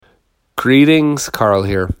Greetings, Carl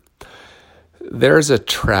here. There's a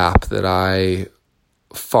trap that I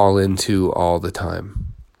fall into all the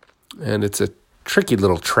time. And it's a tricky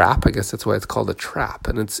little trap. I guess that's why it's called a trap.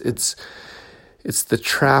 And it's the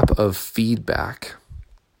trap of feedback.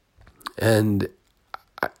 And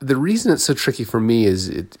the reason it's so tricky for me is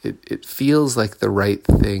it feels like the right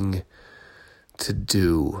thing to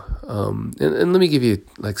do. And let me give you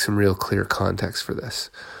like some real clear context for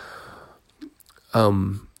this.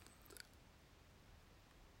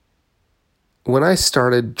 When I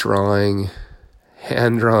started drawing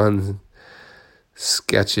hand-drawn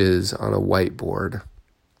sketches on a whiteboard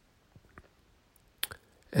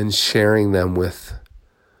and sharing them with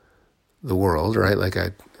the world, right? Like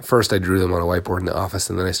first I drew them on a whiteboard in the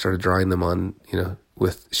office, and then I started drawing them on,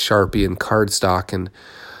 with Sharpie and cardstock, and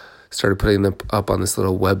started putting them up on this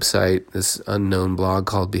little website, this unknown blog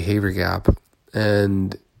called Behavior Gap.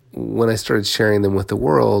 And when I started sharing them with the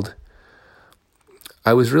world,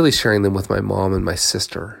 I was really sharing them with my mom and my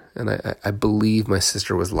sister. And I believe my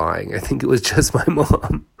sister was lying. I think it was just my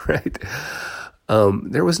mom, right?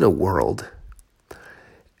 There was no world.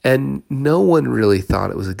 And no one really thought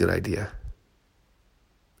it was a good idea.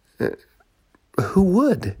 Who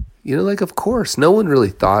would? Of course, no one really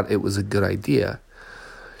thought it was a good idea.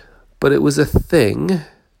 But it was a thing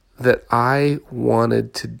that I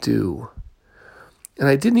wanted to do. And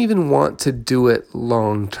I didn't even want to do it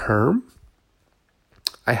long term.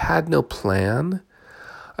 I had no plan.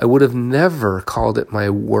 I would have never called it my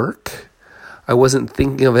work. I wasn't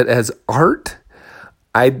thinking of it as art.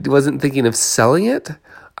 I wasn't thinking of selling it.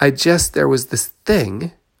 There was this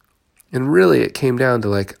thing, and really it came down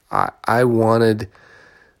to I wanted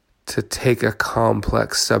to take a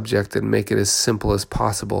complex subject and make it as simple as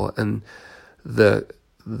possible. And the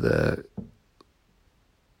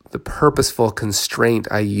purposeful constraint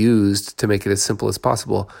I used to make it as simple as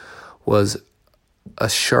possible was a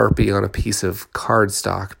Sharpie on a piece of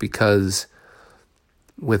cardstock, because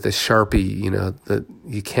with a Sharpie, that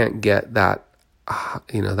you can't get that,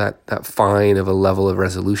 that fine of a level of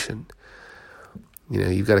resolution.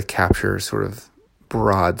 You've got to capture sort of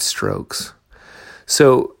broad strokes.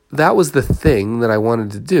 So that was the thing that I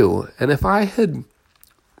wanted to do. And if I had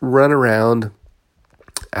run around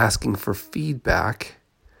asking for feedback,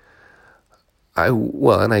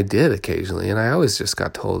 and I did occasionally, and I always just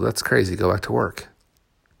got told, that's crazy, go back to work.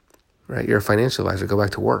 Right? You're a financial advisor, go back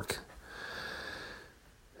to work.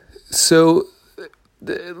 So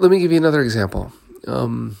let me give you another example.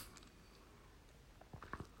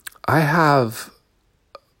 I have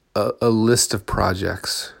a list of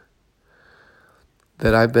projects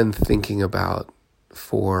that I've been thinking about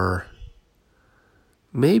for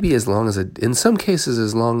maybe in some cases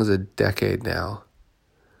as long as a decade now.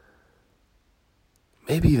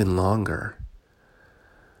 Maybe even longer.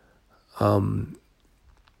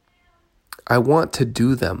 I want to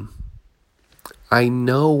do them. I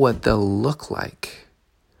know what they'll look like.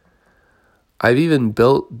 I've even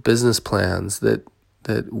built business plans that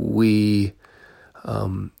we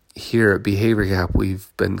here at Behavior Gap,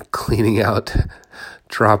 we've been cleaning out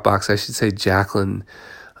Dropbox. I should say Jacqueline,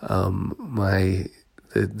 the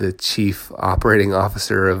chief operating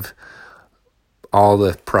officer of all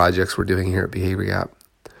the projects we're doing here at Behavior Gap.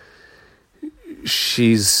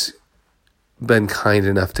 She's been kind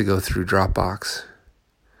enough to go through Dropbox.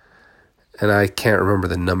 And I can't remember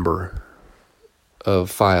the number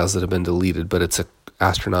of files that have been deleted, but it's an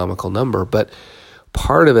astronomical number. But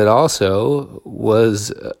part of it also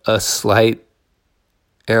was a slight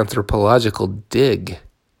anthropological dig.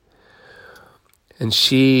 And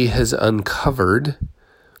she has uncovered,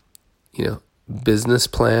 business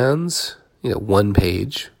plans,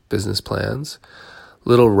 one-page business plans,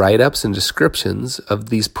 little write-ups and descriptions of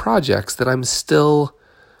these projects that I'm still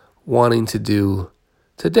wanting to do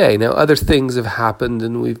today. Now, other things have happened,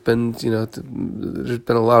 and we've been, there's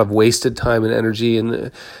been a lot of wasted time and energy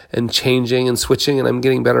and changing and switching, and I'm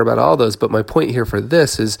getting better about all those. But my point here for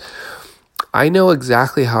this is I know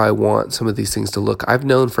exactly how I want some of these things to look. I've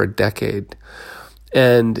known for a decade.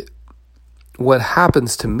 And what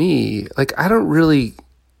happens to me, I don't really,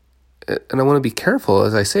 and I want to be careful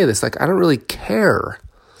as I say this, I don't really care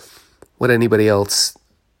what anybody else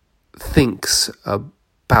thinks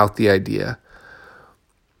about the idea.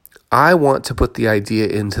 I want to put the idea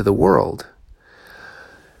into the world.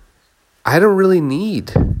 I don't really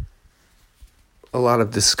need a lot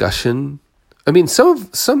of discussion. I mean, some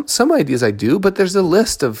ideas I do, but there's a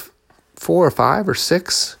list of 4 or 5 or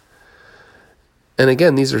 6. And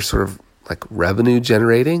again, these are sort of like revenue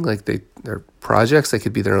generating, they're projects. They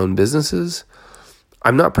could be their own businesses.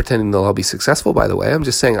 I'm not pretending they'll all be successful, by the way. I'm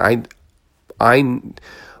just saying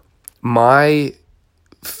my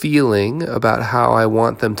feeling about how I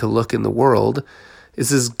want them to look in the world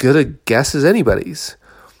is as good a guess as anybody's.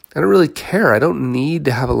 I don't really care. I don't need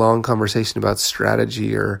to have a long conversation about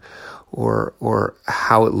strategy or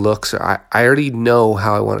how it looks. I already know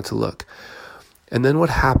how I want it to look. And then what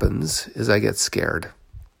happens is I get scared.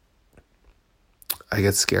 I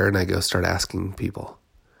get scared and I go start asking people.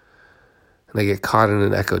 And I get caught in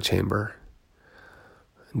an echo chamber.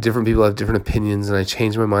 Different people have different opinions, and I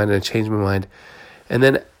change my mind and I change my mind. And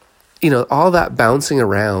then, all that bouncing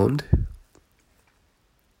around,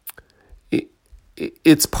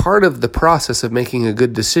 it's part of the process of making a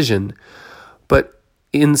good decision. But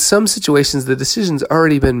in some situations, the decision's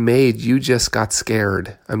already been made. You just got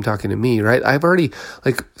scared. I'm talking to me, right? I've already,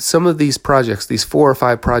 some of these projects, these 4 or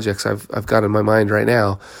 5 projects I've got in my mind right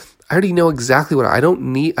now, I already know exactly what I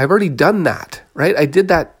don't need. I've already done that, right? I did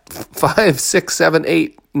that 5, 6, 7,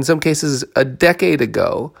 8, in some cases a decade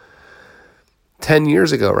ago, 10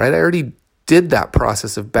 years ago, right? I already did that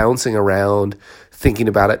process of bouncing around, thinking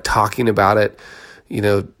about it, talking about it,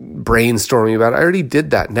 brainstorming about it. I already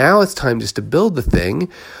did that. Now it's time just to build the thing.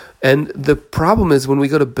 And the problem is when we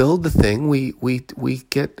go to build the thing,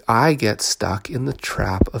 I get stuck in the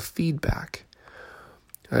trap of feedback.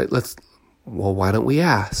 All right, why don't we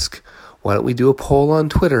ask? Why don't we do a poll on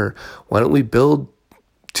Twitter? Why don't we build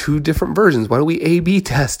 2 different versions? Why don't we A/B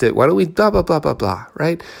test it? Why don't we blah, blah, blah, blah, blah,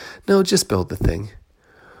 right? No, just build the thing.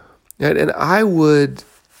 Right? And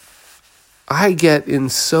I get in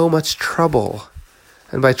so much trouble.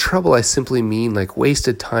 And by trouble, I simply mean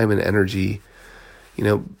wasted time and energy,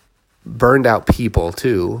 burned out people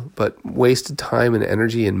too, but wasted time and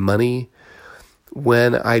energy and money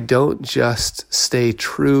when I don't just stay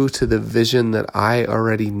true to the vision that I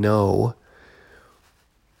already know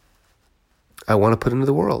I want to put into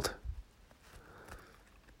the world.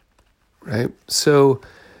 Right? So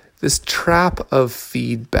this trap of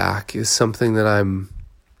feedback is something that I'm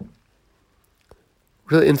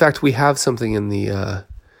really, in fact, we have something in the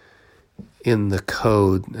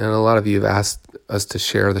code, and a lot of you have asked us to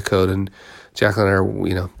share the code, and Jacqueline and I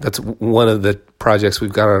are, that's one of the projects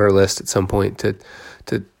we've got on our list at some point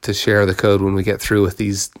to share the code when we get through with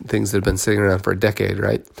these things that have been sitting around for a decade,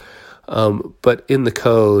 right? But in the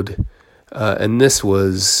code, and this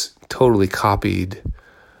was totally copied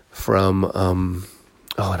from, and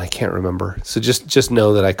I can't remember. So just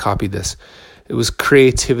know that I copied this. It was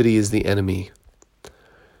creativity is the enemy.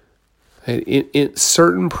 In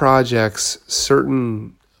certain projects,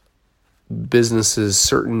 certain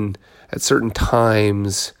businesses, at certain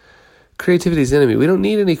times, creativity is the enemy. We don't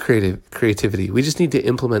need any creativity. We just need to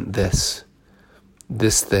implement this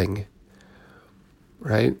thing,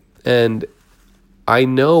 right? And I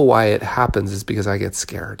know why it happens is because I get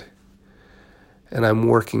scared. And I'm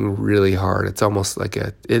working really hard. It's almost like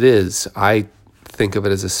I think of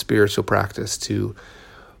it as a spiritual practice to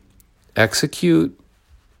execute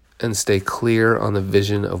and stay clear on the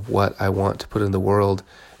vision of what I want to put in the world,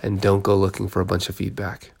 and don't go looking for a bunch of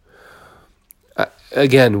feedback.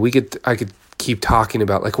 Again, I could keep talking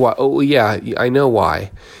about why. Oh yeah, I know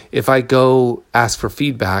why. If I go ask for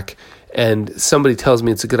feedback and somebody tells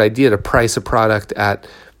me it's a good idea to price a product at,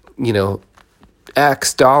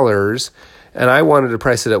 X dollars, and I wanted to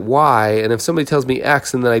price it at Y, and if somebody tells me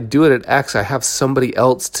X and then I do it at X, I have somebody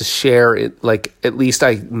else to share it. At least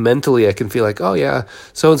I can feel oh yeah,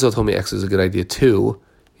 so-and-so told me X is a good idea too.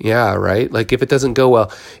 Yeah, right? If it doesn't go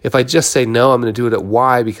well, if I just say no, I'm going to do it at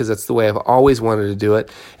Y because that's the way I've always wanted to do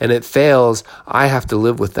it, and it fails, I have to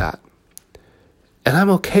live with that. And I'm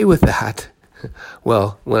okay with that.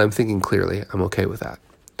 Well, when I'm thinking clearly, I'm okay with that.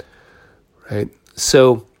 Right?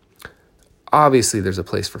 So obviously there's a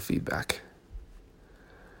place for feedback.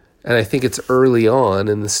 And I think it's early on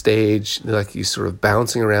in the stage, you sort of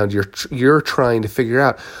bouncing around, you're trying to figure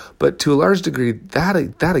out. But to a large degree, that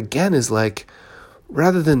again is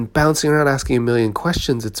rather than bouncing around asking a million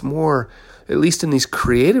questions, it's more, at least in these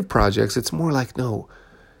creative projects, it's more no,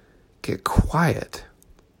 get quiet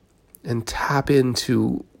and tap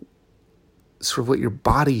into sort of what your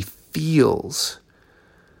body feels.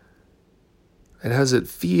 And how does it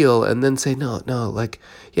feel? And then say, no,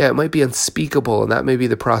 it might be unspeakable. And that may be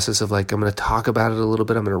the process of I'm going to talk about it a little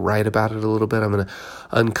bit. I'm going to write about it a little bit. I'm going to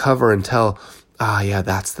uncover and tell, yeah,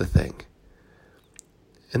 that's the thing.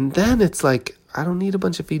 And then it's I don't need a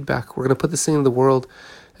bunch of feedback. We're going to put this thing in the world.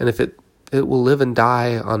 And if it will live and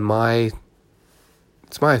die on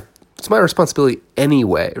it's my responsibility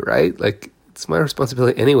anyway, right? It's my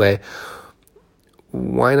responsibility anyway.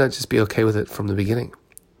 Why not just be okay with it from the beginning,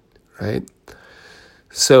 right?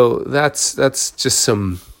 So that's just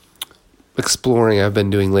some exploring I've been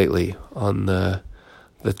doing lately on the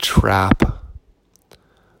the traps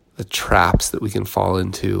that we can fall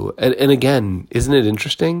into. And again, isn't it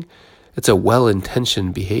interesting? It's a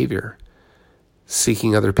well-intentioned behavior.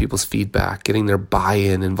 Seeking other people's feedback, getting their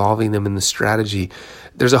buy-in, involving them in the strategy.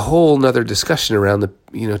 There's a whole nother discussion around the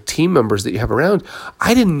team members that you have around.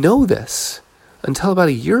 I didn't know this until about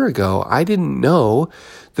a year ago. I didn't know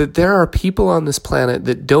that there are people on this planet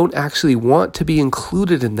that don't actually want to be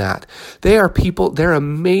included in that. They are people, they're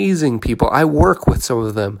amazing people. I work with some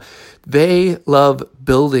of them. They love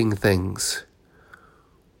building things,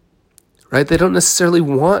 right? They don't necessarily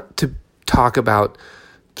want to talk about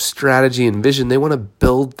strategy and vision. They want to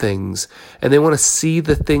build things, and they want to see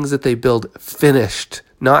the things that they build finished,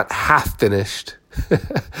 not half finished.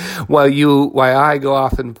 While I go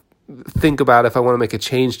off and think about if I want to make a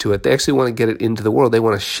change to it, they actually want to get it into the world. They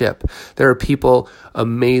want to ship. There are people,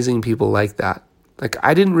 amazing people like that. Like,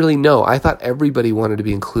 I didn't really know. I thought everybody wanted to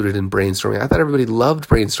be included in brainstorming. I thought everybody loved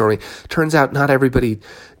brainstorming. Turns out not everybody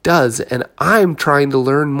does, and I'm trying to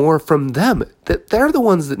learn more from them. That they're the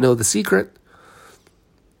ones that know the secret.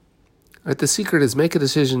 Right? The secret is make a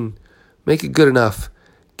decision, make it good enough,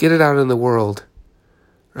 get it out in the world,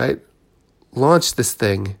 right? Launch this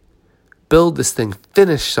thing, build this thing,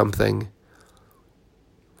 finish something,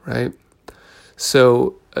 right?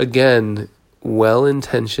 So again,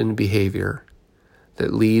 well-intentioned behavior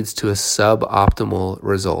that leads to a suboptimal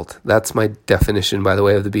result. That's my definition, by the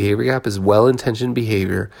way, of the behavior gap, is well-intentioned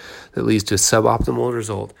behavior that leads to a suboptimal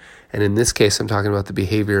result. And in this case, I'm talking about the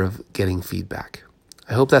behavior of getting feedback.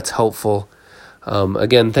 I hope that's helpful.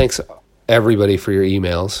 Again, thanks everybody for your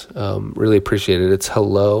emails. Really appreciate it. It's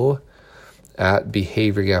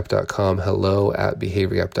hello@behaviorgap.com.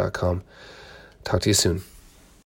 hello@behaviorgap.com. Talk to you soon.